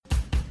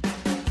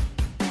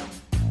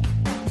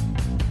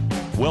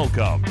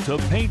Welcome to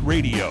Paint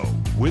Radio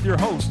with your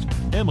hosts,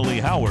 Emily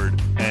Howard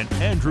and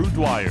Andrew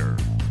Dwyer.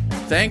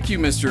 Thank you,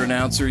 Mr.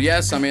 Announcer.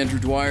 Yes, I'm Andrew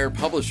Dwyer,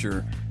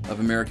 publisher of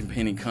American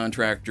Painting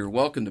Contractor.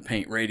 Welcome to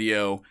Paint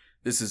Radio.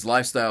 This is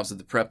Lifestyles of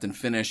the Prepped and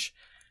Finish.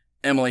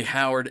 Emily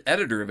Howard,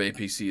 editor of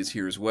APC, is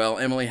here as well.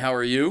 Emily, how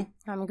are you?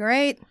 I'm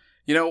great.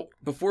 You know,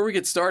 before we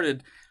get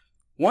started,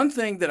 one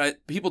thing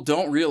that people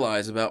don't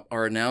realize about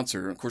our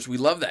announcer, of course, we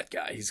love that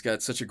guy. He's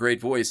got such a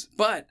great voice,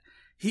 but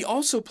he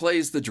also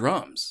plays the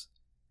drums.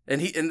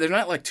 And they're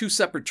not like two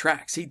separate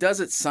tracks. He does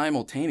it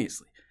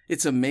simultaneously.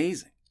 It's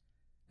amazing.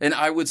 And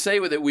I would say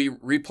that we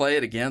replay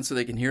it again so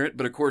they can hear it,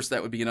 but of course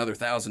that would be another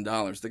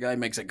 $1,000. The guy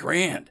makes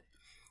 $1,000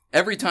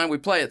 every time we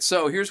play it.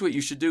 So here's what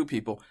you should do,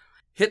 people.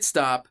 Hit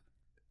stop,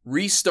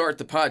 restart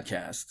the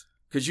podcast,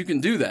 because you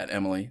can do that,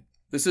 Emily.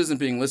 This isn't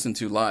being listened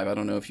to live. I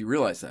don't know if you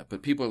realize that,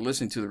 but people are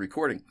listening to the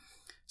recording.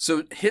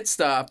 So hit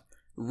stop,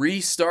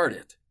 restart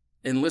it,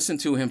 and listen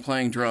to him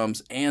playing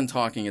drums and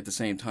talking at the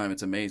same time.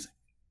 It's amazing.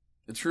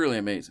 It's really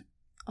amazing.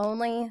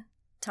 Only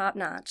top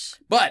notch.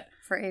 But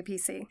for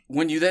APC.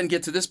 When you then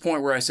get to this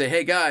point where I say,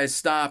 hey guys,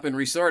 stop and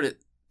restart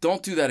it,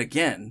 don't do that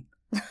again,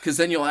 because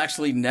then you'll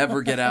actually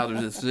never get out of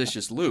this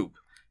vicious loop.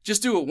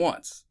 Just do it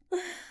once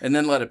and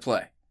then let it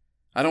play.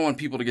 I don't want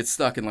people to get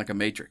stuck in like a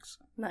matrix.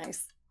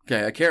 Nice.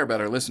 Okay, I care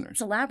about our listeners.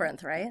 It's a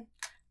labyrinth, right?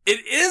 It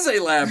is a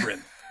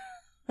labyrinth.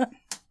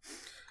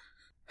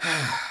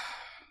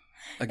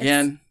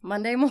 Again, it's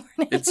Monday morning.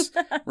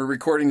 We're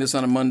recording this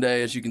on a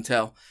Monday, as you can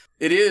tell.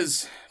 It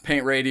is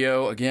Paint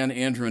Radio. Again,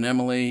 Andrew and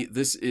Emily.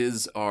 This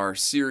is our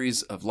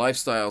series of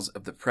Lifestyles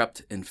of the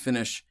Prepped and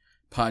Finish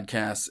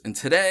podcasts. And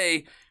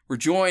today, we're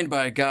joined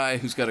by a guy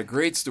who's got a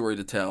great story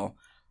to tell,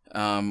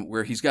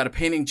 where he's got a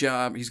painting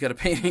job, he's got a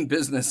painting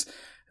business,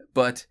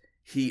 but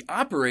he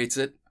operates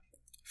it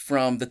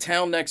from the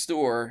town next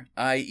door,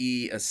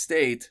 i.e. a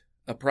state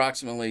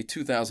approximately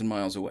 2,000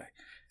 miles away.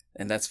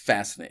 And that's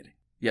fascinating.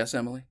 Yes,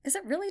 Emily? Is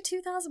it really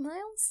 2,000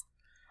 miles?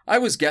 I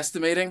was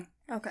guesstimating.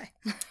 Okay.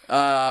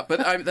 But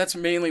that's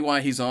mainly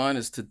why he's on,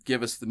 is to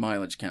give us the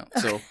mileage count.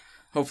 So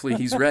hopefully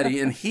he's ready.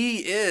 And he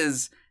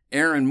is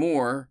Aaron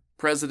Moore,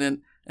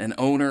 president and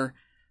owner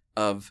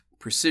of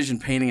Precision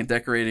Painting and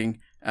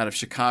Decorating out of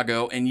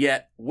Chicago. And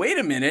yet, wait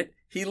a minute,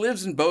 he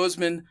lives in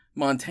Bozeman,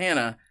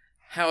 Montana.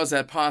 How is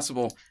that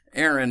possible?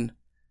 Aaron,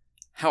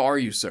 how are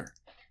you, sir?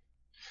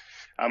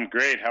 I'm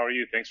great. How are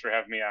you? Thanks for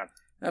having me on.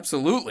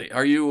 Absolutely.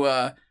 Are you,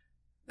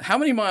 how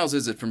many miles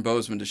is it from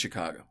Bozeman to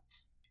Chicago?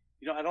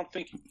 You know, I don't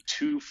think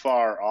too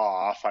far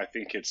off. I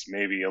think it's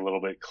maybe a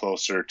little bit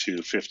closer to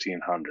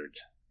 1,500.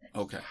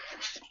 Okay.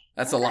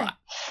 That's a lot.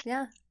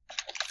 Yeah.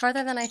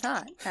 Farther than I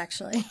thought,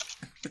 actually.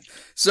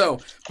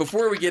 So,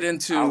 before we get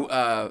into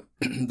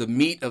the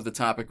meat of the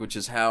topic, which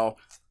is how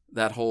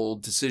that whole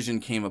decision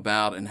came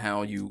about and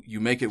how you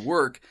make it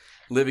work,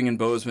 living in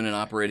Bozeman and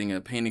operating a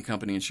painting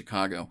company in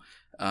Chicago,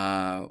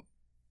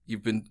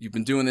 you've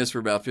been doing this for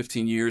about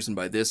 15 years, and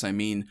by this I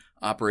mean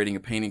operating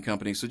a painting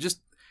company. So just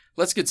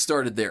let's get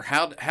started there.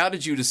 How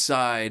did you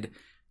decide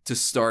to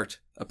start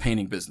a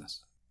painting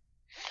business?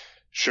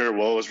 Sure.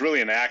 Well, it was really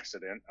an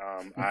accident.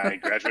 I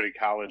graduated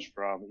college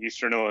from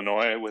Eastern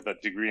Illinois with a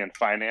degree in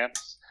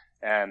finance,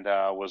 and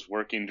was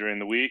working during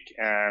the week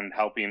and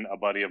helping a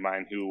buddy of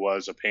mine who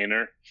was a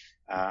painter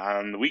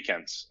on the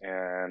weekends.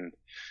 And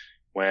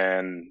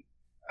when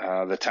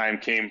the time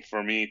came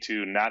for me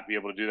to not be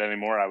able to do that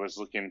anymore, I was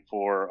looking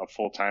for a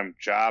full-time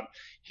job.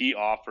 He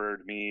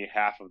offered me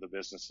half of the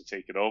business to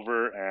take it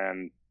over,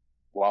 and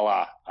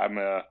voila, I'm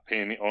a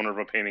owner of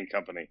a painting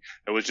company.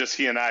 It was just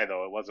he and I,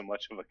 though. It wasn't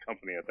much of a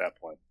company at that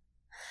point.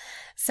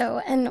 So,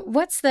 and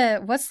what's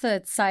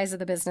the size of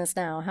the business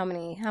now? How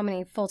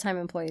many full-time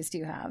employees do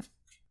you have?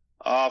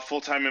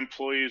 Full-time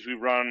employees, we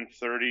run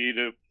 30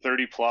 to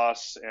 30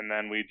 plus, and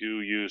then we do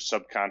use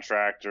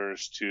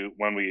subcontractors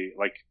when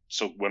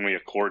we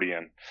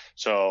accordion.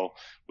 So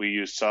we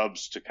use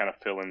subs to kind of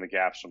fill in the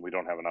gaps when we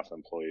don't have enough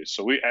employees.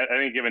 So at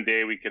any given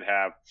day, we could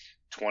have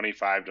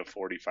 25 to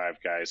 45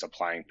 guys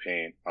applying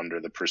paint under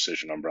the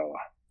Precision umbrella.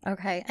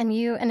 Okay. And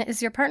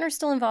is your partner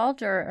still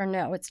involved or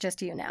no, it's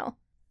just you now?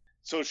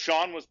 So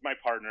Sean was my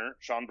partner,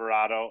 Sean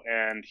Barato,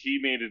 and he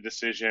made a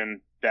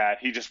decision that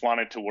he just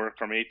wanted to work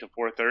from 8 to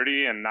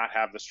 4:30 and not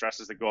have the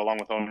stresses that go along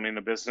with owning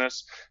a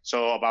business.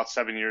 So about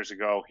 7 years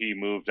ago, he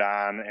moved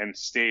on and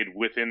stayed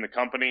within the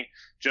company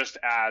just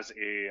as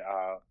a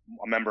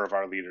member of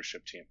our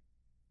leadership team.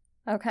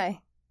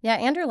 Okay. Yeah,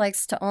 Andrew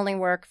likes to only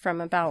work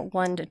from about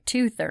 1 to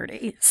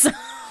 2:30. So.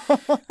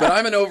 But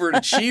I'm an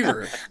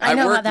overachiever. I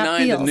know work how that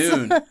 9 feels. to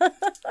noon.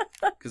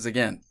 Because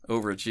again,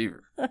 overachiever.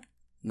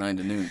 9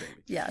 to noon,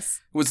 baby. Yes.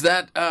 Was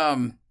that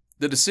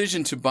the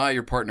decision to buy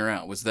your partner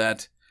out? Was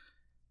that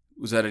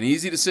an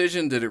easy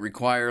decision? Did it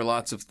require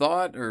lots of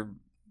thought? Or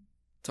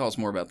tell us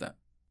more about that.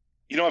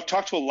 You know, I've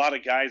talked to a lot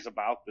of guys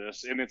about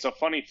this, and it's a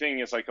funny thing.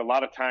 Is like a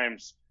lot of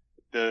times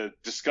the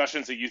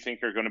discussions that you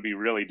think are going to be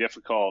really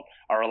difficult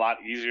are a lot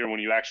easier when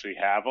you actually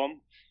have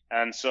them.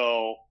 And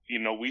so,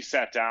 we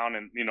sat down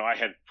and, I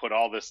had put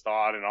all this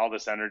thought and all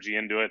this energy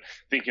into it,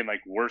 thinking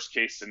like worst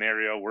case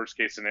scenario,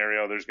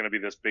 there's going to be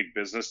this big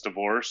business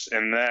divorce.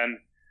 And then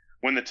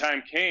when the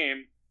time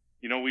came,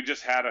 we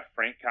just had a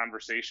frank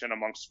conversation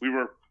we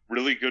were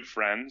really good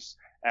friends,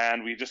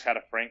 and we just had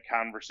a frank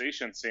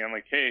conversation saying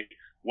like, hey,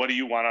 what do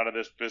you want out of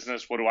this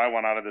business? What do I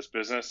want out of this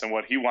business? And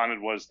what he wanted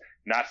was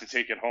not to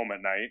take it home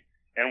at night.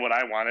 And what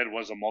I wanted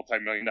was a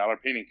multi-million-dollar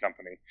painting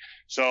company.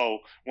 So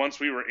once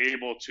we were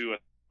able to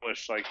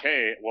establish like,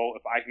 hey, well,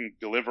 if I can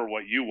deliver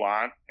what you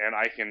want and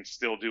I can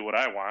still do what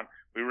I want,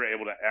 we were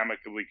able to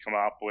amicably come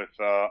up with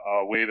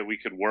a way that we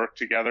could work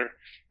together.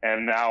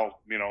 And now,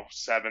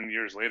 7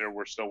 years later,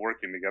 we're still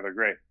working together.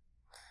 Great.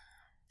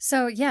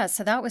 So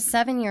that was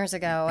 7 years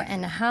ago.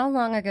 And how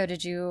long ago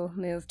did you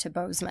move to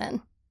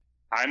Bozeman?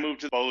 I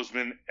moved to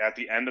Bozeman at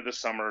the end of the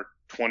summer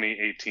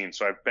 2018.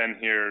 So I've been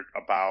here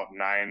about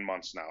 9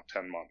 months now,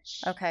 10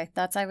 months. Okay.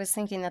 I was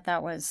thinking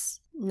that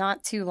was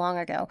not too long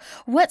ago.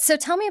 So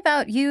tell me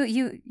about you.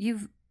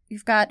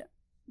 You've got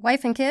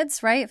wife and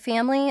kids, right?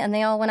 Family, and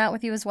they all went out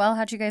with you as well.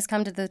 How'd you guys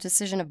come to the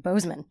decision of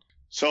Bozeman?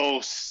 So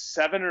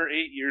 7 or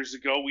 8 years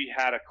ago, we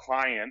had a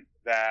client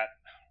that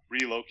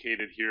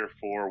relocated here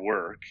for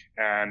work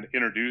and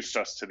introduced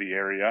us to the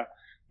area.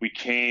 We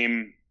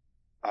came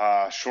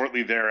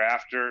shortly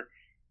thereafter.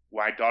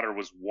 My daughter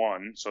was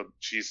 1, so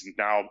she's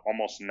now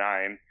almost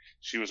 9.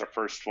 She was our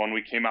first one.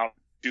 We came out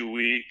 2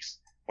 weeks,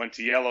 went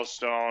to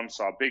Yellowstone,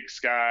 saw Big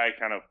Sky,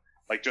 kind of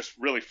like just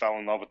really fell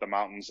in love with the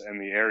mountains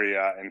and the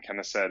area, and kind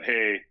of said,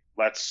 hey,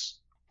 let's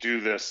do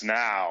this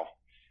now.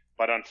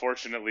 But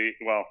fortunately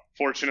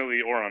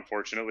or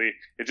unfortunately,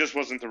 it just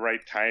wasn't the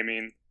right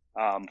timing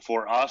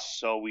for us.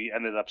 So we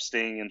ended up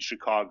staying in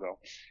Chicago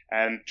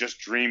and just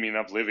dreaming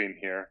of living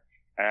here.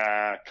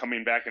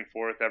 Coming back and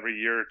forth every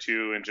year or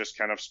two and just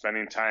kind of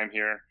spending time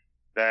here.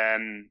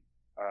 Then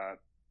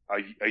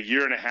a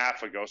year and a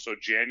half ago, so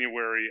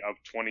January of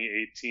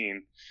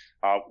 2018,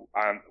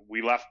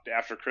 we left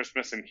after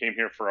Christmas and came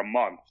here for a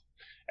month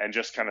and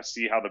just kind of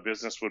see how the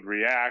business would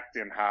react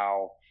and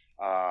how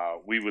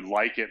we would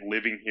like it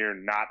living here,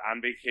 not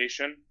on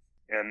vacation.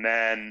 And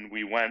then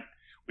we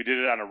did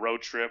it on a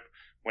road trip,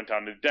 went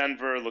down to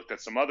Denver, looked at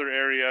some other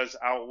areas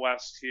out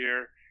west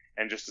here,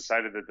 and just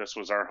decided that this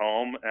was our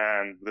home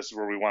and this is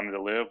where we wanted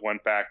to live.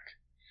 Went back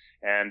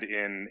and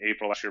in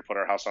April last year put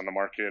our house on the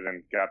market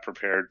and got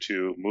prepared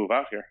to move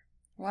out here.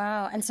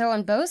 Wow. And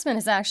so Bozeman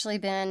has actually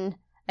been,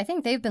 I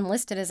think they've been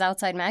listed as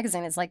Outside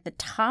Magazine as like the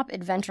top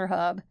adventure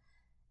hub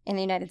in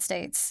the United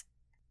States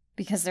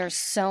because there's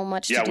so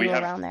much to do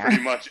around there. Yeah, we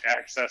have pretty much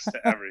access to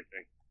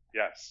everything.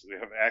 Yes, we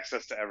have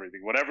access to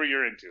everything, whatever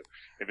you're into.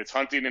 If it's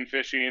hunting and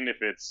fishing,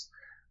 if it's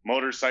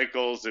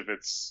motorcycles, if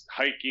it's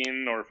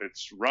hiking, or if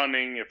it's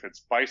running, if it's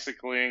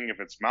bicycling,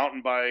 if it's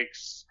mountain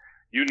bikes,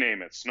 you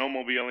name it,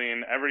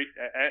 snowmobiling,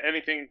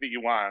 anything that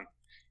you want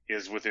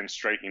is within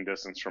striking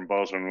distance from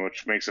Bozeman,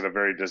 which makes it a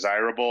very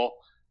desirable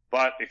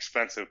but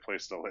expensive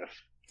place to live.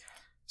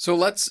 So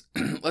let's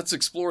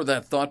explore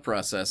that thought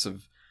process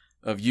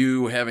of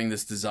you having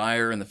this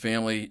desire and the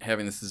family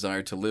having this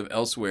desire to live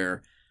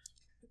elsewhere.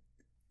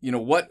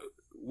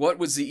 What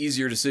was the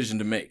easier decision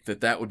to make?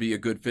 That would be a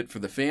good fit for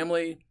the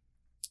family,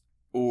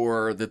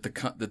 or that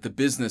the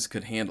business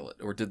could handle it,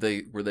 or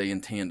were they in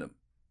tandem?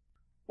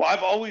 Well,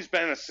 I've always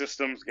been a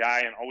systems guy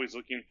and always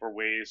looking for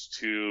ways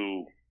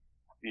to,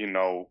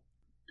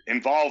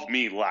 involve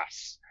me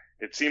less.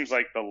 It seems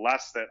like the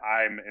less that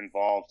I'm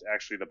involved,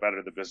 actually, the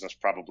better the business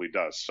probably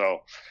does. So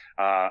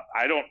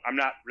I'm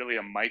not really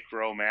a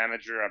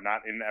micromanager. I'm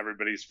not in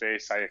everybody's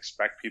face. I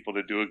expect people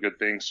to do a good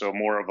thing. So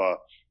more of a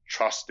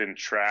trust and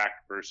track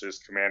versus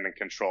command and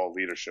control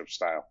leadership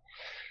style.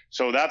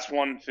 So that's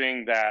one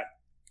thing that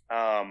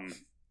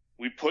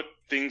we put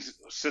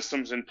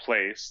systems in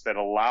place that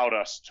allowed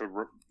us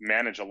to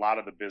manage a lot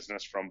of the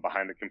business from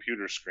behind the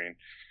computer screen,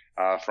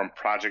 from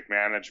project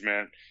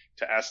management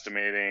to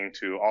estimating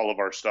to all of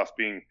our stuff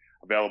being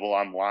available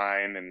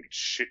online and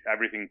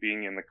everything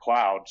being in the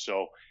cloud.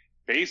 So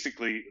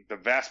basically, the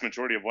vast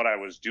majority of what I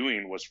was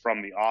doing was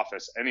from the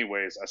office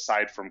anyways,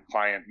 aside from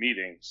client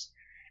meetings.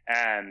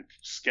 And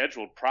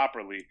scheduled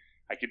properly,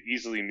 I could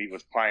easily meet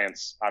with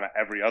clients on an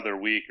every other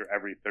week or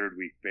every third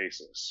week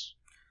basis.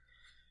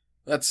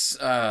 That's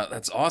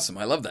awesome.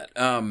 I love that.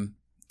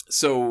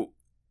 So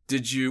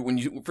did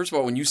you, first of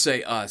all, when you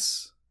say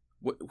us,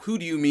 who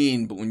do you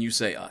mean when you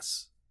say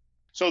us?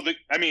 So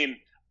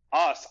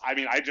us,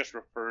 I just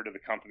refer to the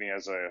company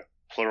as a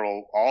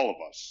plural, all of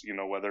us,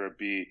 whether it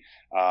be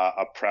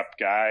a prep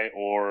guy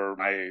or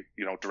my,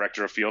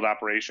 director of field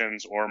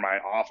operations or my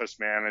office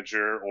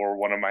manager or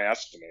one of my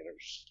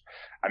estimators.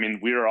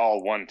 We're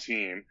all one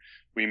team.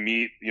 We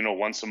meet,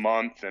 once a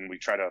month and we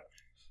try to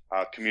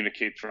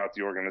communicate throughout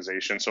the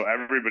organization. So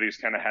everybody's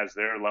kind of has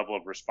their level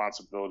of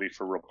responsibility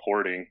for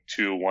reporting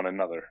to one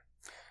another.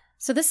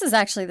 So this is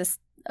actually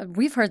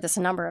we've heard this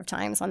a number of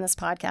times on this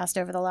podcast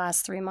over the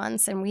last 3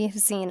 months, and we have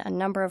seen a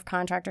number of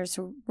contractors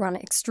who run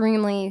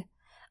extremely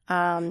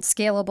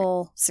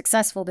scalable,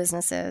 successful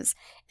businesses.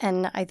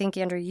 And I think,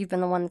 Andrew, you've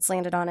been the one that's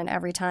landed on it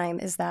every time,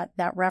 is that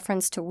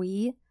reference to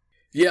we.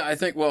 Yeah, I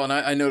think, well, and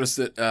I noticed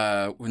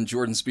that when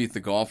Jordan Spieth, the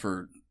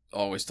golfer,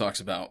 always talks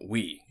about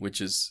we,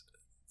 which is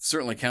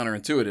certainly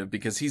counterintuitive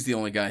because he's the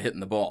only guy hitting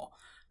the ball.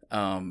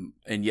 And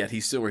yet he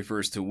still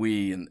refers to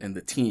we and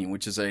the team,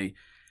 which is I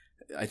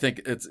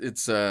think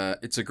it's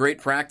a great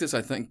practice.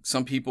 I think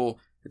some people,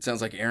 it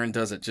sounds like Aaron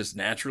does it just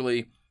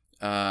naturally.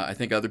 I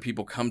think other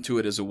people come to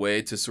it as a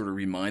way to sort of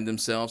remind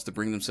themselves, to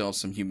bring themselves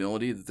some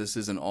humility that this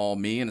isn't all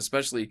me. And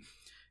especially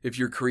if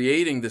you're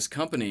creating this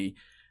company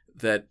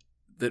that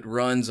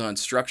runs on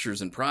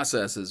structures and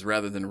processes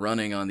rather than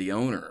running on the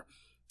owner,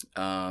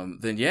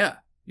 then yeah,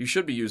 you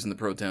should be using the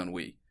pronoun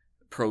we.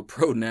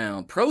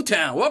 Pronoun.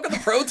 Welcome to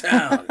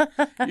Protown.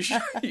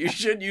 You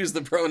should use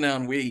the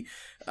pronoun we.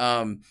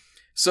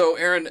 So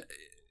Aaron,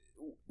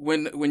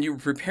 when you were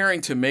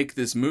preparing to make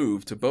this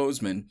move to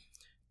Bozeman,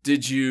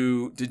 did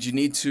you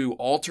need to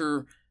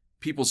alter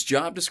people's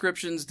job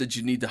descriptions? Did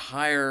you need to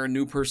hire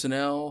new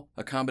personnel?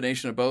 A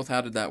combination of both?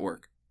 How did that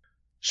work?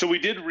 So we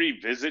did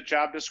revisit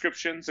job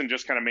descriptions and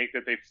just kind of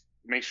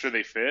make sure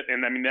they fit.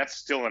 And I mean, that's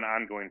still an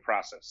ongoing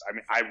process. I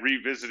mean, I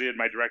revisited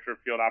my director of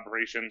field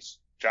operations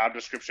job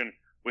description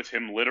with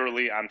him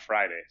literally on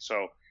Friday.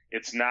 So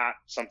it's not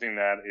something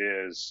that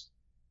is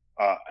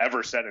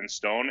ever set in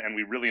stone, and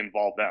we really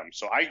involve them.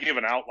 So I give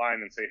an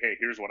outline and say, hey,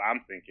 here's what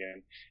I'm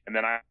thinking. And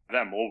then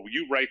well,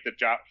 you write the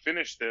job,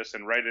 finish this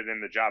and write it in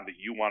the job that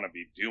you want to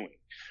be doing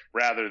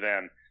rather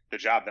than the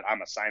job that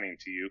I'm assigning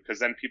to you. Cause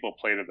then people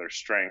play to their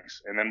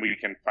strengths, and then we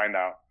can find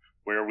out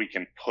where we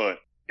can put,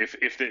 if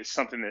it's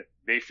something that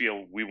they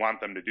feel we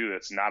want them to do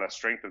that's not a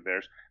strength of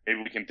theirs,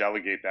 maybe we can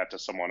delegate that to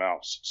someone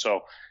else.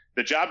 So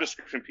the job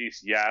description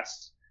piece,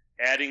 yes.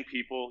 Adding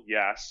people,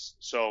 yes.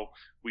 So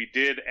we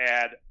did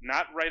add,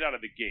 not right out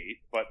of the gate,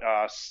 but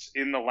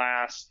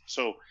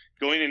so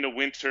going into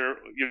winter,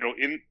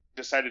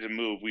 decided to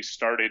move, we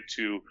started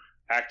to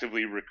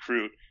actively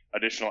recruit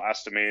additional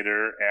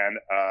estimator and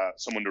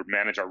someone to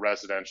manage our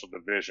residential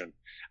division.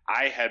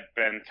 I had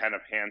been kind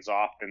of hands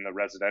off in the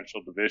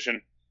residential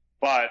division,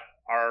 but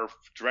our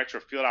director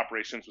of field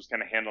operations was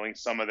kind of handling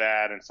some of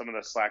that, and some of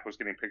the slack was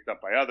getting picked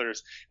up by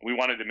others. And we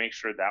wanted to make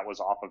sure that was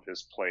off of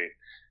his plate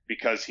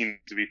because he needs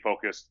to be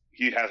focused.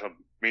 He has a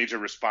major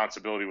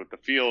responsibility with the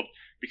field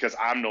because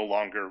I'm no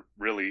longer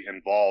really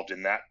involved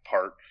in that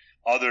part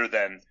other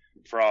than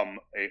from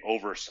a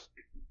oversight.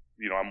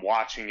 I'm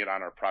watching it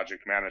on our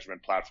project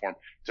management platform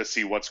to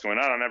see what's going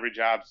on every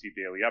job, see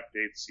daily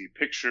updates, see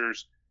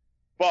pictures.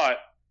 But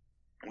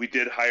we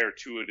did hire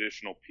 2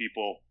 additional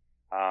people.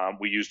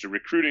 We used a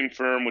recruiting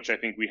firm, which I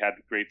think we had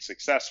great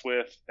success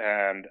with.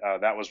 And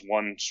that was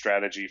one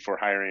strategy for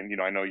hiring.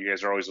 I know you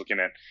guys are always looking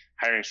at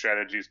hiring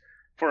strategies.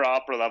 For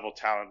upper level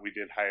talent, we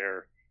did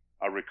hire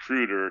a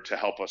recruiter to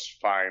help us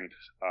find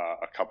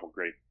a couple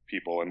great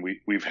people. And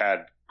we've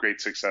had great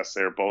success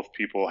there. Both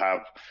people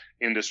have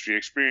industry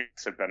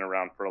experience, have been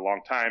around for a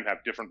long time,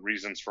 have different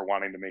reasons for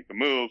wanting to make the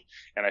move.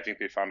 And I think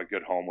they found a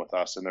good home with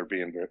us, and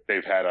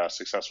they've had a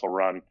successful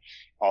run.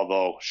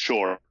 Although,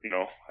 sure,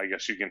 I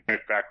guess you can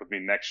pick back with me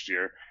next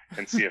year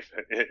and see if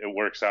it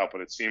works out,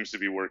 but it seems to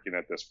be working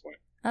at this point.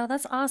 Oh,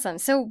 that's awesome.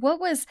 So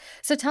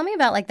tell me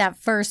about like that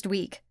first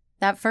week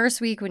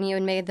when you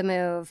had made the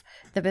move.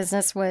 The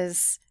business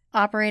was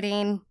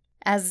operating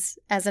as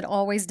it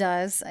always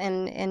does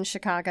in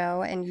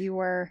Chicago, and you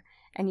were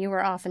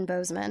off in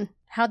Bozeman.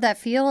 How'd that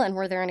feel, and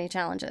were there any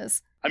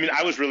challenges? I mean,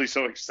 I was really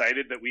so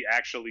excited that we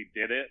actually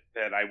did it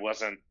that I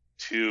wasn't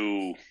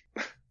too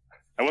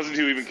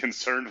even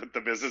concerned with the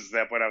business at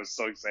that point. I was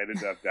so excited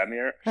to have done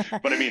here.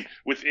 But I mean,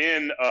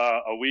 within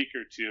a week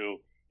or two,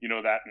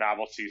 that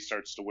novelty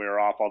starts to wear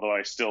off, although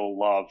I still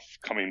love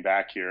coming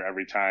back here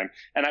every time.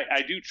 And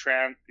I do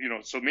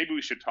so maybe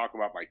we should talk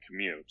about my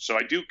commute. So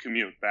I do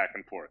commute back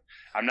and forth.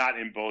 I'm not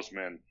in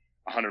Bozeman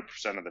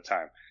 100% of the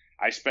time.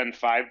 I spend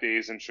 5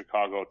 days in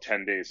Chicago,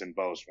 10 days in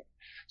Bozeman.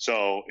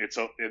 So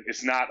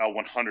it's not a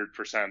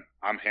 100%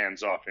 I'm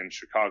hands off in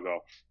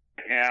Chicago.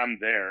 I am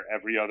there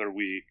every other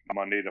week,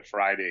 Monday to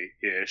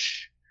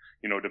Friday-ish,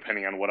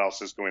 depending on what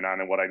else is going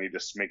on and what I need to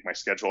make my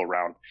schedule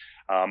around.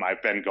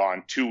 I've been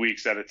gone 2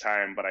 weeks at a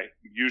time, but I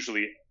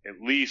usually at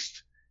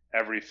least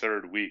every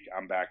third week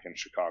I'm back in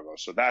Chicago.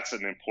 So that's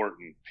an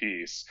important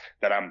piece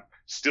that I'm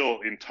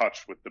still in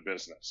touch with the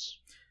business.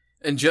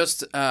 And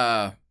just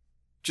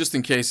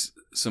in case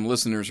some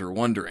listeners are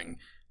wondering,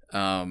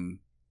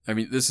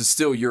 this is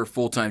still your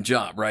full-time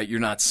job, right? You're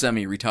not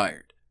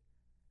semi-retired.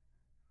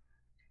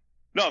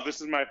 No,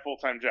 this is my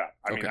full-time job.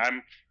 I Okay. mean,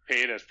 I'm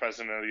paid as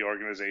president of the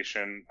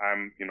organization.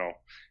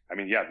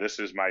 This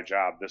is my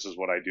job. This is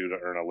what I do to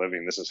earn a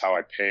living. This is how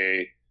I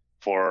pay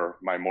for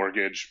my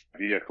mortgage,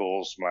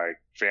 vehicles, my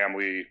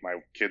family, my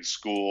kids'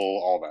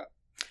 school, all that.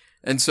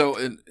 And so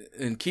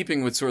in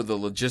keeping with sort of the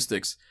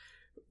logistics,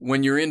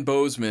 when you're in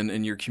Bozeman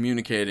and you're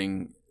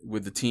communicating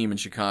with the team in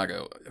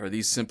Chicago, are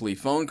these simply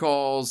phone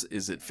calls?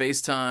 Is it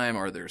FaceTime?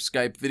 Are there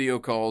Skype video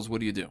calls? What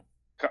do you do?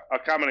 a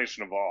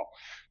combination of all.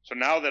 So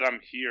now that I'm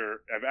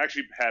here, I've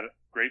actually had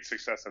great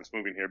success since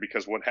moving here,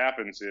 because what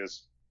happens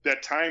is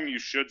that time you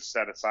should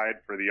set aside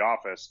for the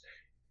office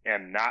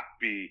and not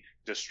be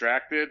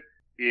distracted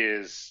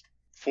is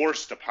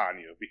forced upon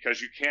you,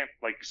 because you can't,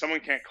 like, someone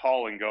can't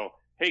call and go,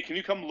 hey, can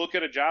you come look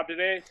at a job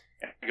today?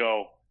 And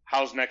go,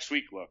 how's next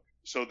week look?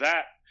 So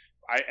that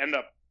I end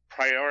up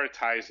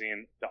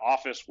prioritizing the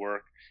office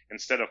work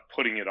instead of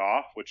putting it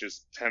off, which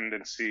is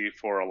tendency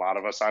for a lot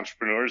of us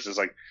entrepreneurs, is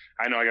like,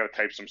 I know I got to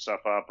type some stuff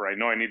up, or I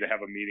know I need to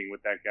have a meeting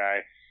with that guy,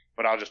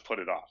 but I'll just put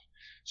it off.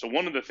 So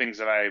one of the things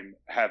that I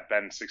have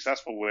been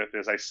successful with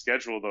is I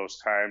schedule those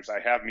times. I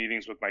have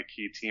meetings with my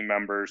key team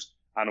members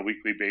on a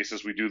weekly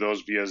basis. We do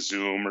those via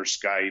Zoom or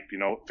Skype,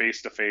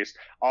 face to face.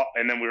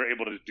 And then we're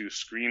able to do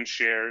screen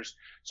shares.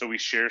 So we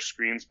share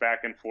screens back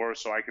and forth.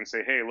 So I can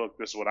say, hey, look,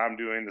 this is what I'm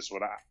doing. This is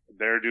what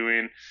they're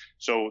doing.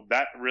 So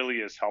that really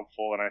is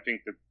helpful. And I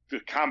think the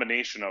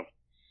combination of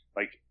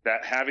like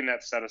that, having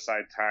that set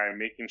aside time,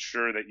 making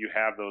sure that you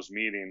have those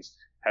meetings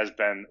has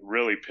been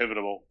really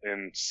pivotal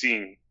in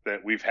seeing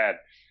that we've had.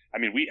 I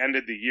mean, we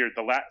ended the year,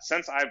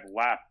 since I've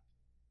left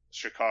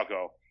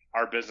Chicago,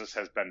 our business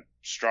has been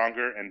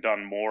stronger and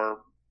done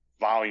more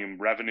volume,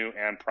 revenue,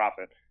 and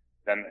profit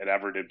than it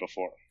ever did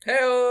before.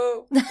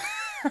 Hey-o!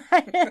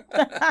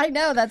 I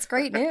know, that's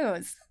great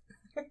news.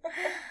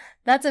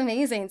 That's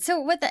amazing.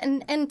 So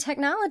and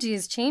technology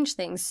has changed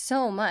things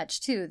so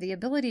much too. The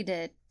ability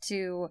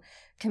to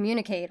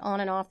communicate on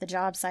and off the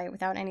job site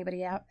without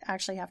anybody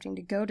actually having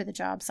to go to the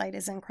job site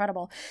is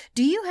incredible.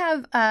 Do you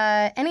have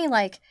any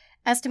like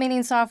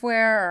estimating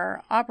software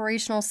or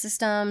operational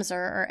systems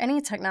or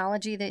any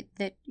technology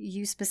that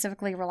you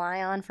specifically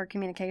rely on for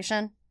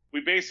communication?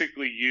 We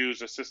basically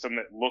use a system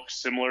that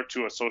looks similar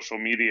to a social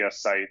media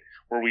site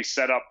where we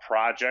set up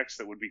projects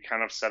that would be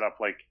kind of set up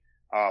like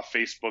a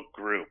Facebook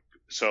group.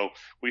 So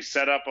we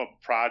set up a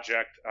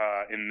project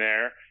in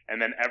there, and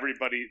then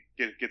everybody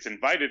gets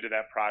invited to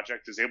that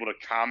project, is able to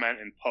comment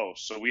and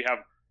post. So we have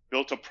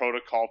built a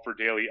protocol for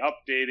daily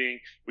updating.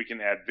 We can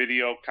add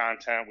video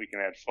content. We can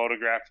add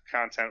photograph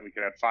content. We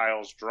can add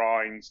files,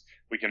 drawings.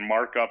 We can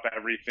mark up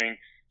everything.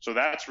 So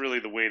that's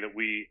really the way that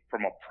we,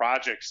 from a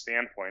project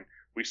standpoint,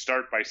 we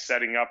start by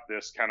setting up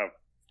this kind of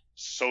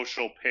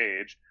social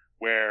page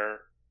where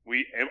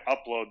we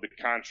upload the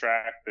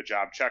contract, the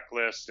job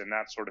checklist, and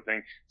that sort of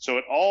thing. So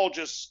it all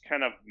just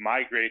kind of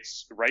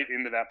migrates right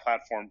into that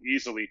platform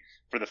easily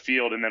for the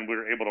field. And then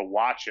we're able to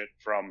watch it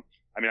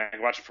I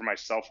can watch it from my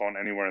cell phone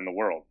anywhere in the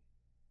world.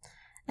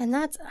 And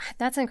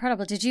that's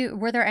incredible.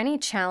 Were there any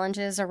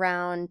challenges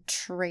around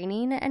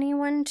training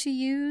anyone to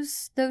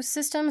use those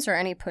systems, or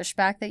any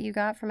pushback that you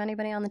got from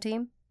anybody on the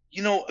team?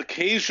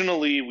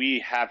 Occasionally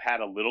we have had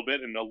a little bit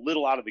and a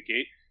little out of the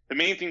gate. The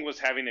main thing was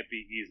having it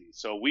be easy.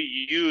 So we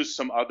use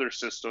some other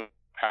systems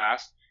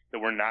past that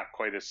were not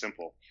quite as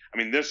simple. I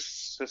mean, this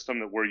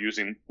system that we're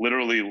using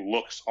literally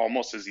looks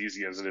almost as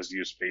easy as it is to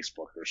use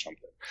Facebook or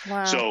something.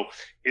 Wow. So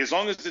as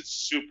long as it's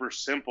super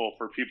simple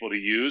for people to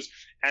use,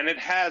 and it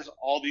has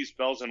all these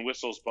bells and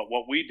whistles, but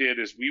what we did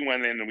is we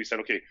went in and we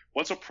said, okay,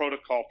 what's a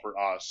protocol for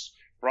us?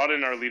 Brought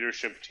in our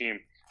leadership team,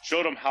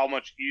 showed them how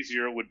much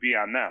easier it would be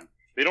on them.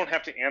 They don't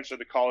have to answer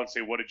the call and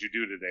say, what did you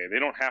do today? They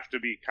don't have to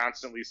be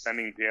constantly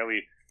sending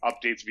daily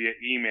updates via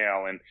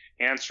email and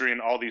answering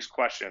all these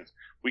questions.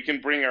 We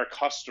can bring our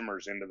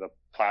customers into the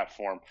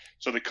platform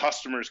so the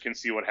customers can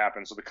see what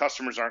happens. So the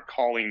customers aren't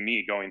calling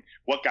me going,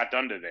 what got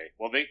done today?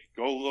 Well, they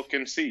go look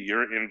and see.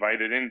 You're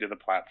invited into the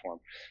platform.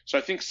 So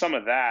I think some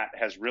of that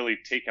has really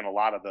taken a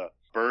lot of the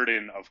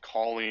burden of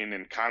calling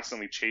and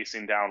constantly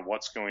chasing down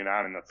what's going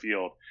on in the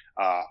field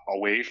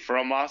away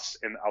from us,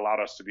 and allowed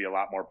us to be a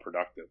lot more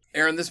productive.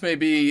 Aaron, this may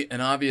be an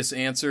obvious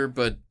answer,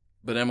 but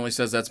Emily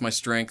says that's my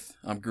strength.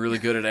 I'm really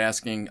good at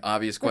asking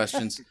obvious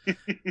questions.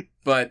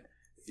 But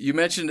you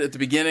mentioned at the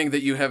beginning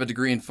that you have a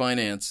degree in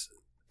finance.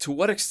 To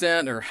what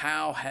extent or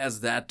how has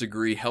that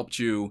degree helped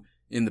you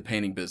in the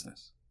painting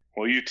business?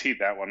 Well, you teed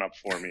that one up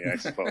for me, I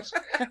suppose.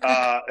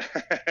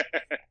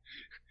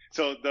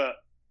 So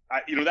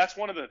that's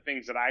one of the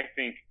things that I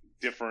think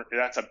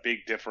that's a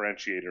big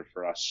differentiator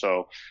for us.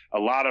 So a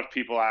lot of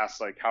people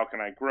ask, like, how can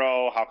I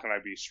grow? How can I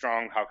be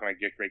strong? How can I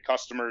get great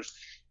customers?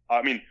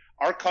 I mean,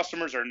 our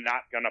customers are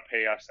not going to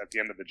pay us at the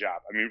end of the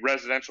job. I mean,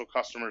 residential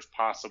customers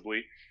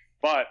possibly,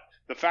 but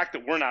the fact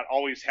that we're not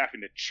always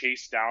having to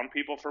chase down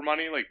people for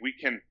money, like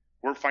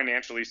we're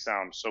financially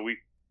sound. So we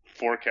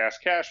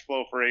forecast cash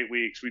flow for 8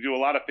 weeks. We do a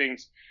lot of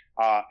things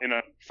in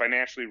a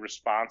financially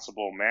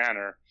responsible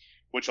manner,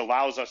 which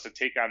allows us to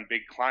take on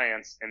big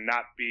clients and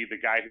not be the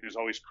guy who's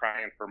always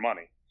crying for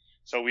money.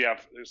 So we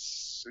have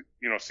this,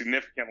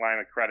 significant line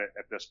of credit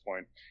at this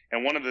point.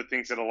 And one of the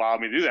things that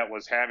allowed me to do that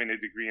was having a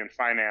degree in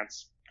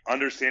finance,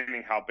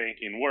 understanding how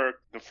banking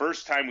worked. The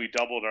first time we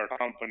doubled our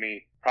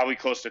company, probably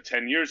close to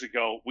 10 years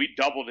ago, we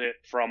doubled it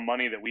from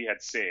money that we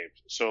had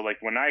saved. So like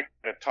when I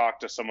talk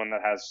to someone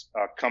that has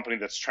a company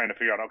that's trying to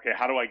figure out, okay,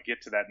 how do I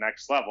get to that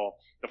next level?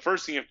 The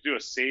first thing you have to do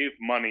is save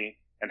money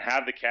and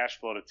have the cash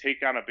flow to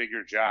take on a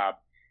bigger job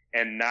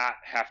and not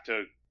have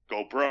to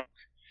go broke.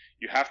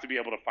 you have to be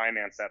able to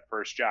finance that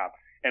first job.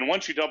 And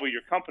once you double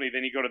your company,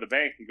 then you go to the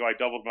bank and go, I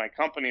doubled my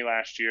company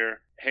last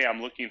year. Hey,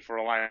 I'm looking for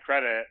a line of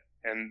credit.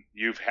 And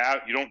you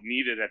don't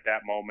need it at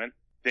that moment.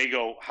 They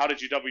go, how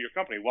did you double your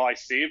company? Well, I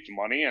saved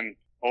money and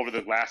over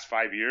the last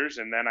 5 years,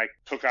 and then I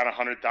took on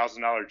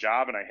 $100,000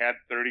 job and I had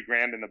 30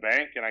 grand in the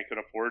bank and I could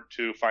afford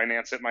to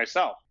finance it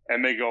myself.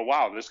 And they go,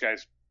 wow, this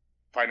guy's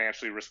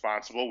financially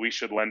responsible. We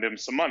should lend him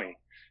some money.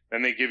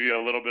 Then they give you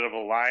a little bit of a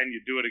line.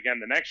 You do it again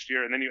the next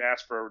year, and then you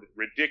ask for a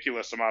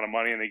ridiculous amount of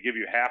money and they give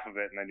you half of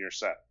it, and then you're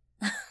set.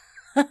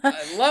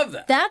 I love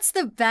that. That's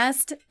the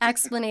best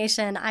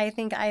explanation I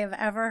think I have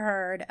ever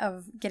heard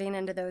of getting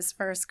into those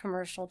first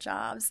commercial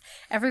jobs.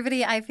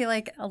 Everybody, I feel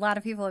like a lot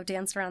of people have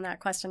danced around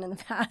that question in the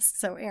past.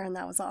 So, Aaron,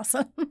 that was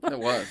awesome. It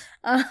was.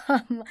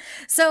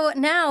 So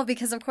now,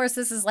 because of course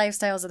this is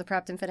Lifestyles of the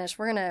Prepped and Finished,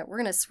 we're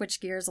gonna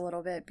switch gears a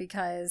little bit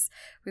because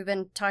we've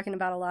been talking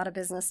about a lot of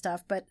business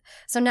stuff. But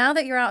so now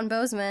that you're out in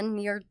Bozeman,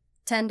 you're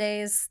 10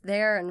 days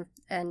there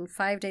and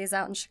 5 days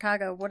out in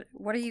Chicago.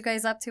 What are you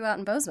guys up to out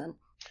in Bozeman?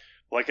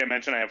 Like I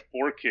mentioned, I have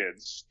 4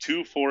 kids,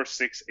 2, 4,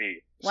 6,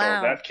 8. Wow.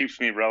 So that keeps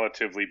me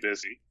relatively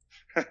busy.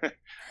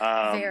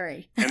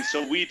 Very. And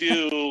so we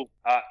do,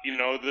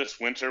 this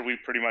winter, we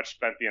pretty much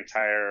spent the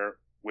entire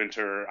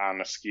winter on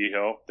the ski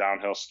hill,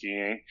 downhill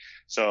skiing.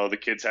 So the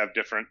kids have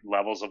different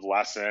levels of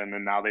lesson,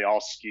 and now they all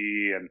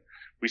ski. And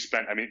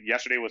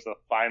yesterday was the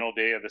final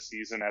day of the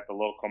season at the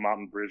local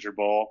Mountain Bridger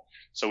Bowl.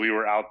 So we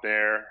were out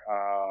there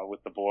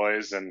with the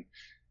boys and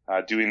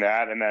doing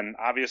that. And then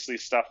obviously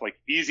stuff like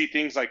easy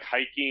things like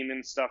hiking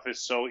and stuff is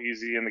so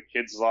easy, and the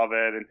kids love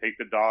it, and take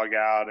the dog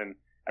out, and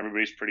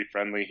everybody's pretty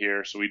friendly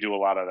here. So we do a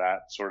lot of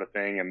that sort of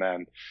thing. And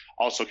then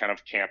also kind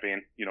of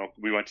camping.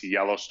 We went to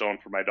Yellowstone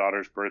for my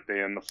daughter's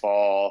birthday in the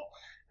fall,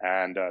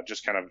 and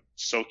just kind of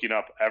soaking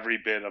up every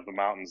bit of the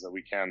mountains that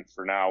we can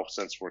for now,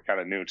 since we're kind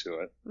of new to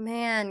it.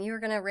 Man, you were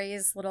going to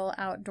raise little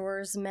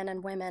outdoors men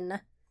and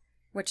women,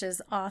 which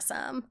is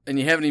awesome. And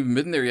you haven't even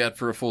been there yet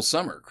for a full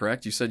summer,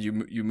 correct? You said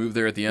you moved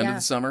there at the end of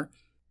the summer?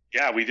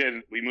 Yeah, we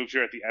did. We moved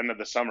here at the end of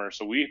the summer.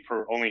 So we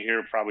were only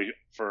here probably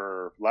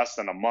for less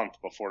than a month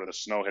before the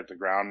snow hit the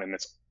ground. And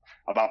it's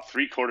about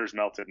 3/4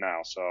 melted now.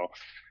 So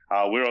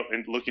we're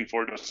looking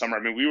forward to the summer.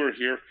 I mean, we were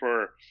here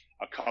for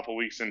a couple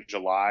weeks in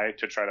July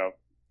to try to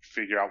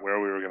figure out where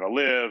we were going to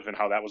live and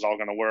how that was all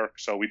going to work.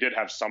 So we did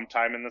have some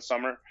time in the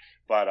summer,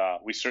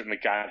 but we certainly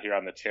got here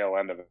on the tail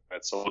end of it.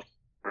 So looking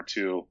forward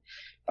to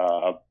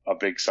a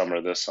big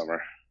summer this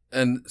summer.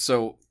 And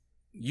so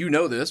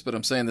this, but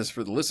I'm saying this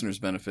for the listeners'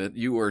 benefit.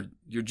 You're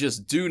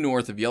just due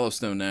north of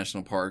Yellowstone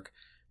National Park,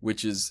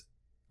 which is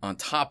on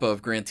top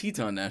of Grand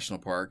Teton National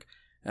Park.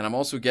 And I'm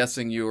also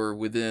guessing you're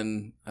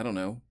within,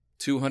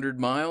 200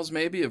 miles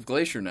maybe of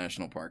Glacier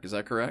National Park. Is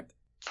that correct?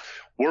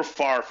 We're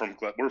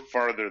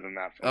farther than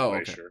that from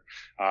Glacier.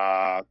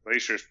 Okay.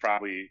 Glacier is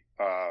probably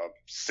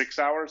 6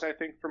 hours, I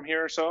think, from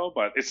here or so,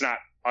 but it's not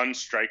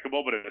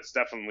unstrikeable, but it's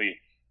definitely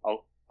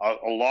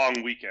a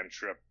long weekend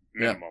trip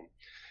minimum. Yeah.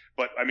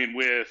 But I mean,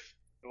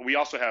 we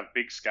also have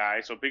Big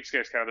Sky. So Big Sky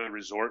is kind of the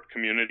resort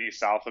community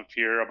south of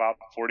here, about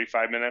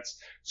 45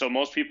 minutes. So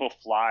most people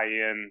fly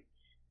in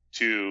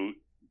to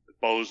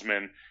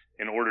Bozeman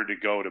in order to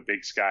go to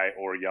Big Sky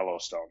or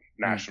Yellowstone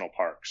National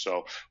Park.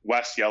 So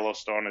West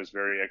Yellowstone is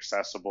very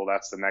accessible.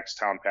 That's the next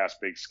town past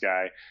Big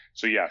Sky.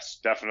 So yes,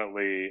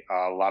 definitely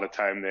a lot of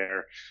time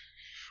there.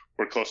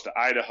 We're close to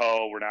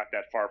Idaho. We're not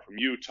that far from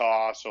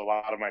Utah. So a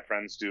lot of my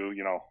friends do,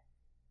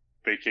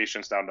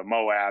 vacations down to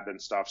Moab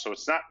and stuff. So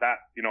it's not that,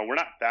 we're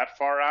not that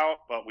far out,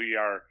 but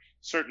we're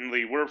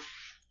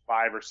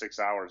 5 or 6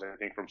 hours, I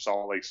think, from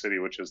Salt Lake City,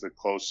 which is the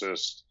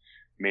closest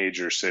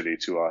major city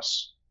to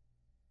us.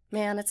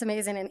 Man, it's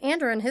amazing. And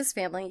Andrew and his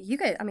family, you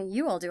guys,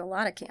 you all do a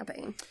lot of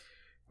camping.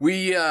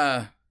 We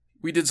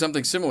did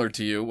something similar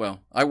to you.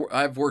 Well,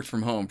 I've worked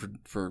from home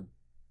for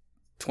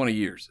 20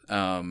 years.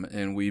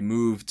 And we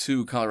moved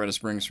to Colorado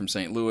Springs from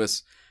St.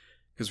 Louis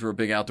because we're a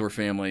big outdoor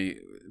family.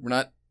 We're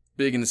not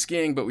big into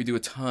skiing, but we do a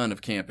ton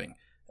of camping.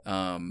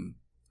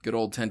 Good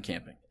old tent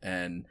camping.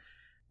 And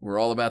we're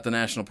all about the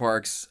national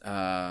parks.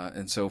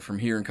 And so from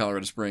here in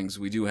Colorado Springs,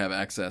 we do have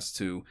access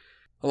to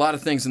a lot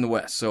of things in the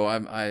West. So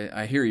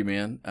I hear you,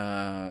 man.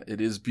 It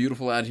is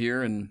beautiful out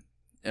here, and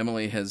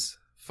Emily has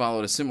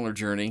followed a similar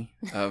journey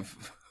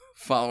of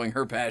following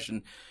her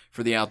passion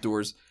for the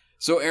outdoors.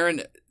 So,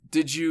 Aaron,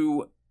 did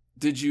you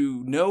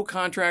know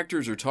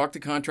contractors or talk to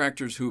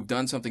contractors who have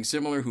done something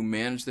similar, who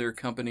manage their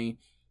company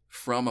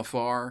from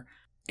afar,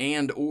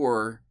 and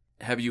or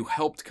have you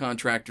helped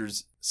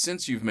contractors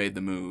since you've made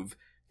the move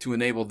to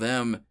enable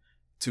them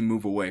to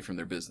move away from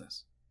their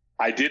business?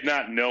 I did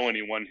not know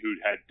anyone who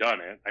had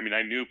done it. I mean,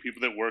 I knew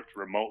people that worked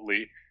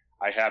remotely.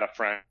 I had a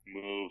friend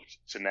who moved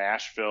to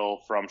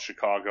Nashville from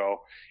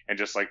Chicago and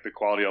just liked the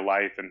quality of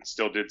life, and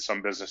still did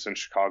some business in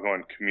Chicago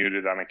and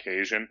commuted on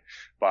occasion.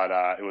 But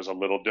it was a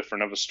little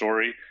different of a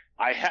story.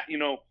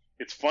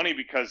 It's funny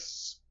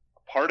because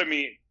part of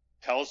me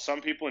tells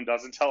some people and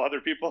doesn't tell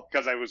other people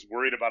because I was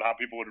worried about how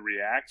people would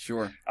react.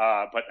 Sure.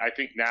 But I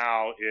think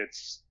now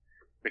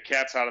the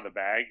cat's out of the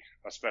bag,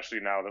 especially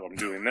now that I'm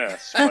doing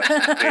this.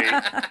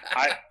 But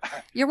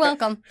You're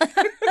welcome.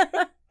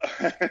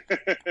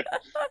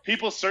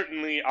 People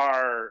certainly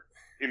are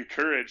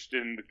encouraged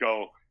and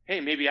go, hey,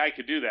 maybe I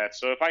could do that.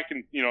 So if I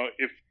can,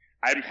 if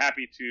I'm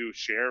happy to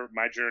share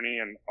my journey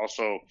and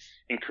also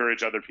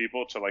encourage other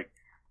people to, like,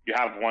 you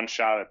have one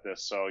shot at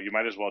this, so you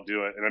might as well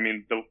do it. And I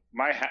mean,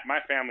 my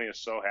family is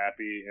so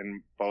happy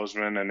in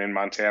Bozeman and in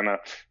Montana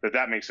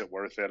that makes it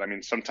worth it. I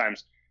mean,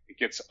 sometimes it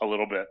gets a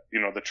little bit,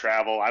 the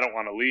travel. I don't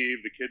want to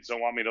leave. The kids don't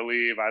want me to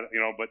leave.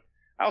 But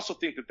I also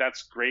think that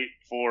that's great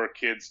for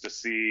kids to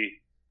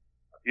see,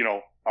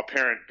 a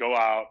parent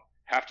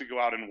have to go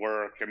out and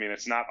work. I mean,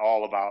 it's not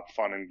all about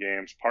fun and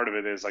games. Part of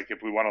it is, like,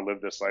 if we want to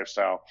live this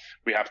lifestyle,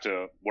 we have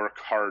to work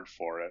hard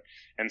for it.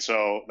 And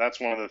so that's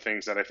one of the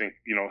things that I think,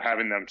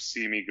 having them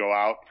see me go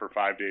out for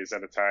 5 days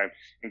at a time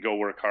and go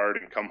work hard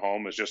and come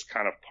home is just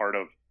kind of part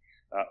of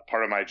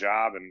my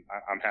job. And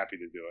I'm happy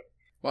to do it.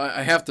 Well,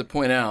 I have to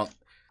point out,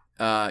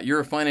 you're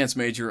a finance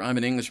major, I'm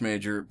an English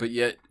major, but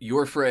yet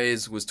your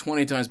phrase was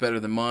 20 times better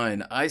than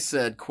mine. I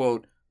said,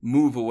 quote,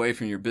 move away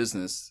from your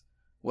business.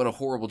 What a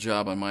horrible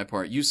job on my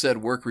part. You said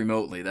work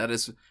remotely. That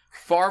is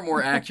far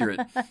more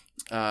accurate.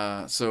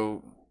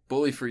 So,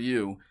 bully for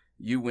you.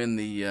 You win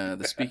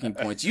the speaking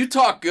points. You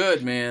talk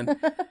good, man.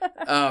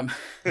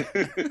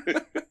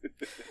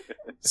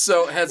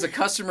 So has a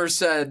customer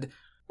said,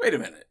 wait a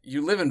minute,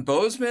 you live in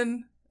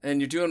Bozeman and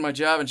you're doing my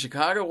job in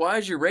Chicago? Why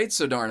is your rate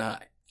so darn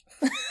high?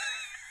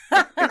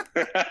 I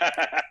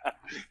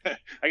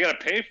got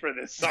to pay for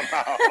this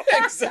somehow.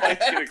 Exactly.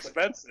 It's too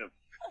expensive.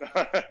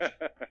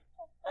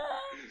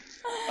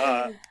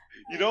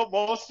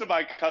 Most of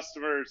my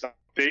customers,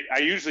 I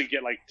usually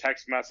get, like,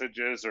 text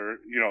messages or,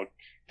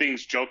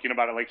 things joking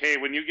about it. Like, hey,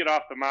 when you get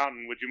off the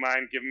mountain, would you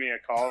mind giving me a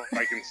call if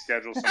I can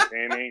schedule some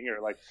painting?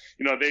 Or, like,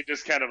 they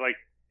just kind of, like,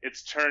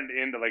 it's turned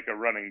into, like, a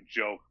running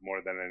joke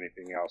more than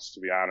anything else, to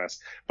be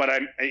honest. But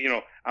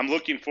I'm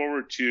looking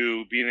forward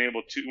to being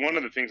able to, one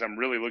of the things I'm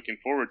really looking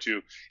forward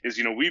to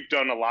is, we've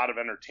done a lot of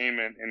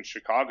entertainment in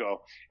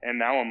Chicago, and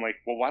now I'm like,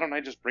 well, why don't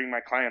I just bring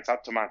my clients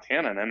out to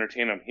Montana and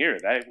entertain them here?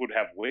 That would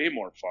have way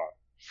more fun.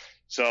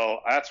 So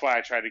that's why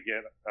I try to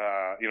get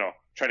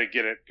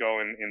it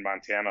going in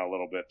Montana a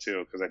little bit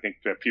too, because I think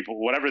that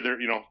people, whatever they're,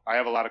 I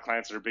have a lot of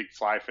clients that are big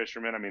fly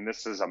fishermen. I mean,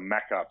 this is a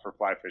mecca for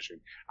fly fishing.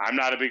 I'm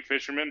not a big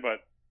fisherman, but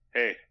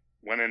hey,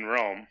 when in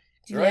Rome.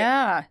 That's right.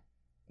 Yeah.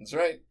 That's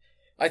right.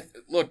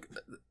 Look,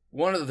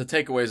 one of the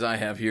takeaways I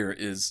have here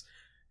is,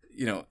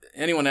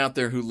 anyone out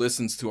there who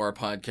listens to our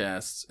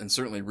podcasts and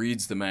certainly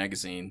reads the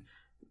magazine,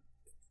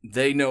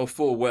 they know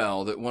full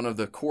well that one of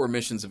the core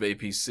missions of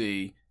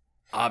APC,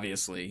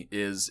 obviously,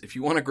 is if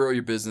you want to grow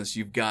your business,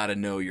 you've got to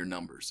know your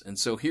numbers. And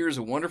so here's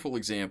a wonderful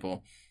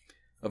example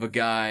of a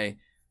guy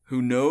who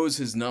knows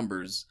his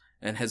numbers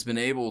and has been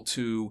able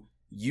to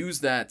use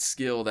that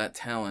skill, that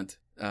talent,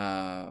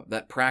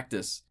 that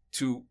practice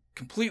to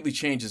completely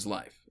change his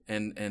life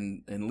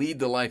and lead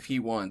the life he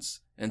wants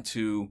and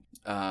to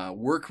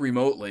work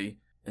remotely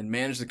and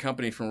manage the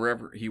company from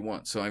wherever he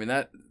wants. So, I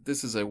mean,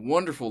 this is a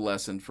wonderful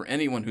lesson for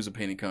anyone who's a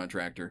painting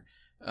contractor.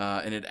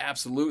 And it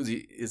absolutely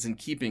is in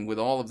keeping with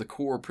all of the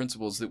core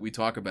principles that we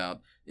talk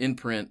about in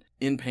print,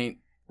 in paint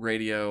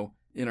radio,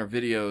 in our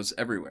videos,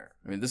 everywhere.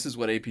 I mean, this is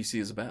what APC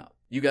is about.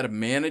 You got to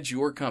manage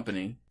your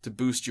company to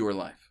boost your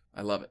life.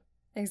 I love it.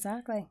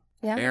 Exactly.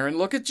 Yeah. Aaron,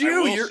 look at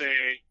you.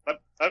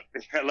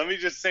 Let me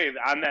just say,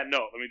 on that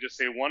note,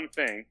 one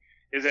thing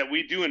is that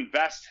we do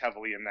invest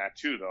heavily in that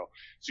too, though.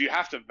 So you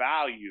have to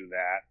value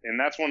that. And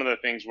that's one of the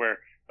things where,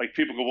 like,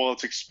 people go, well,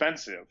 it's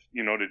expensive,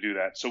 to do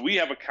that. So we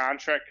have a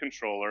contract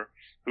controller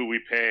who we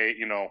pay,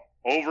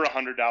 over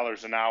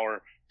 $100 an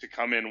hour to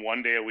come in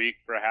 1 day a week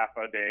for a half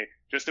a day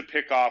just to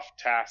pick off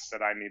tasks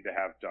that I need to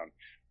have done.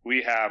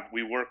 We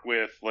work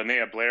with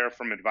Linnea Blair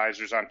from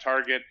Advisors on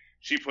Target.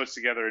 She puts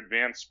together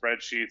advanced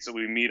spreadsheets that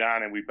we meet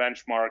on and we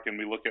benchmark and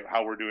we look at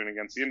how we're doing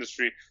against the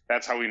industry.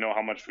 That's how we know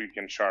how much we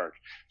can charge.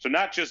 So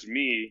not just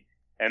me,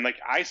 and, like,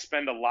 I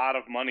spend a lot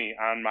of money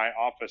on my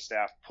office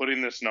staff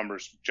putting this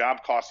numbers,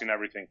 job costing,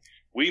 everything.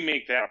 We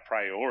make that a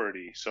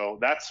priority. So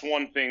that's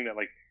one thing that,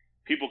 like,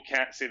 people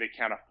can't say they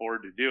can't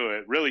afford to do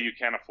it. Really, you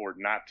can't afford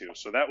not to.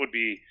 So that would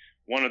be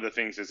one of the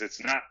things. Is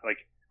it's not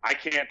like I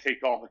can't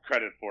take all the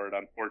credit for it,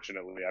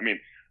 unfortunately. I mean,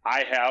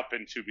 I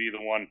happen to be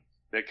the one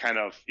that kind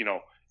of,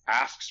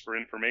 asks for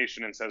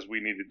information and says we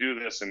need to do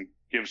this and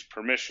gives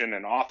permission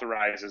and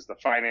authorizes the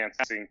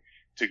financing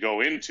to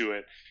go into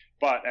it.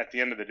 But at the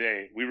end of the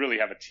day, we really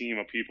have a team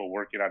of people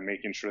working on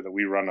making sure that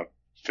we run a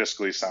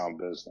fiscally sound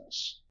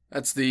business.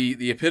 That's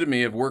the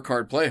epitome of work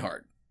hard, play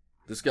hard.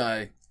 This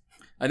guy,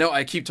 I know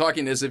I keep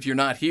talking as if you're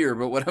not here,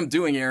 but what I'm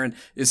doing, Aaron,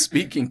 is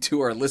speaking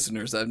to our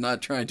listeners. I'm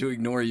not trying to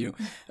ignore you.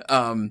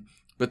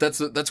 But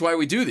that's why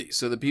we do these,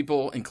 so that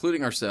people,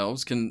 including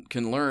ourselves, can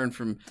learn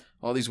from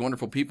all these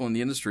wonderful people in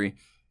the industry.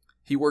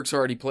 He works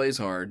hard, he plays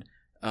hard.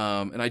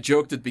 And I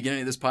joked at the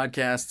beginning of this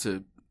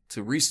podcast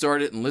to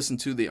restart it and listen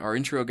to our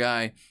intro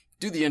guy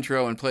do the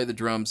intro and play the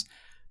drums.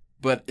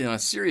 But on a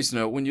serious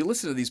note, when you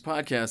listen to these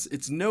podcasts,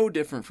 it's no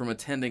different from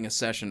attending a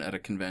session at a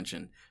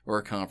convention or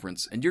a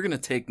conference, and you're going to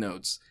take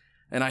notes.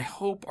 And I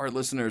hope our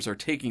listeners are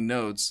taking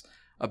notes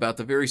about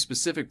the very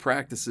specific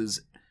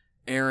practices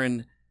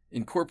Aaron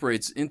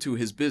incorporates into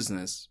his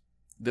business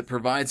that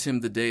provides him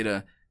the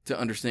data to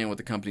understand what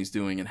the company's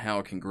doing and how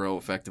it can grow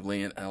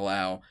effectively and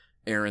allow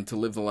Aaron to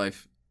live the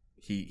life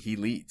he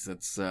leads.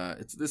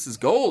 This is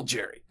gold,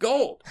 Jerry.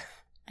 Gold.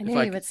 I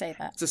knew you would say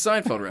that. It's a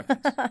Seinfeld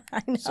reference.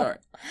 I know. Sorry.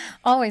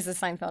 Always a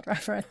Seinfeld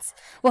reference.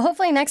 Well,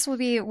 hopefully next we'll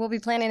be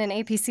planning an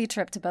APC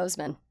trip to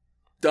Bozeman.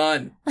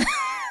 Done.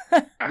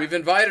 We've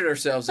invited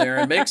ourselves,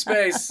 Aaron. Make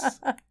space.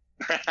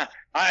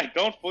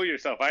 Don't fool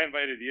yourself. I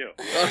invited you.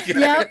 Okay.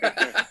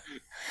 Yep.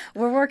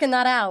 We're working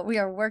that out. We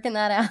are working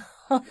that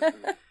out.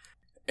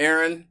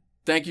 Aaron,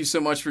 thank you so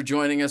much for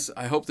joining us.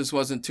 I hope this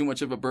wasn't too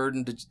much of a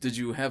burden. Did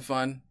you have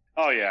fun?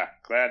 Oh yeah,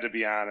 glad to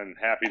be on and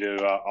happy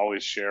to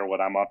always share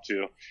what I'm up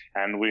to.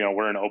 And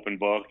we're an open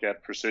book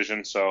at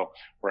Precision, so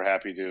we're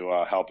happy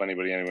to help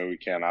anybody any way we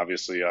can.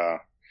 Obviously,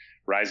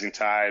 rising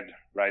tide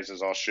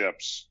rises all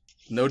ships.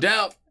 No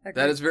doubt. Agreed.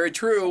 That is very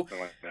true. Something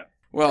like that.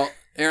 Well,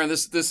 Aaron,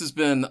 this has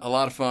been a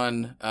lot of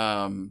fun.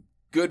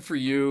 Good for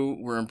you.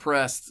 We're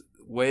impressed.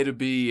 Way to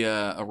be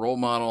a role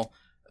model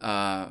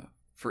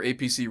for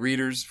APC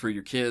readers, for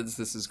your kids.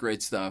 This is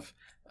great stuff.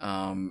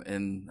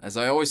 And as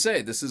I always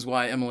say, this is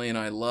why Emily and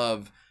I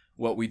love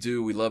what we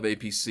do. We love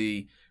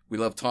APC. We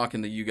love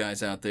talking to you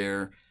guys out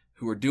there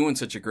who are doing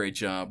such a great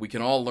job. We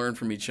can all learn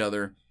from each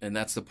other, and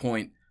that's the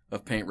point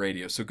of Paint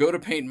Radio. So go to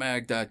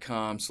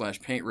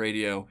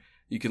paintmag.com/paintradio.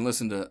 You can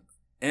listen to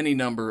any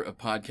number of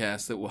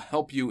podcasts that will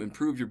help you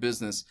improve your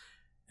business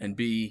and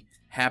be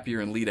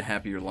happier and lead a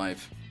happier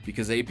life,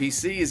 because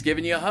APC is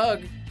giving you a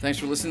hug. Thanks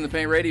for listening to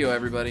Paint Radio,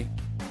 everybody.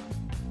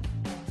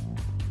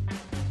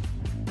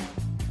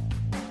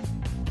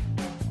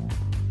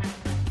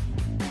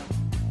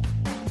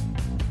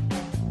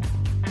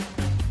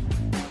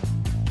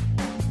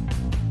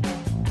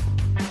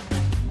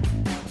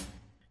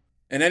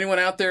 And anyone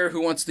out there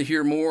who wants to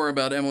hear more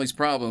about Emily's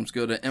problems,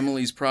 go to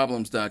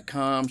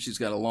emilysproblems.com. She's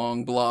got a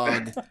long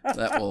blog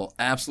that will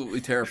absolutely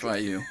terrify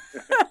you.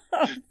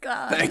 Oh,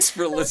 God. Thanks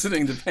for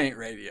listening to Paint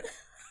Radio.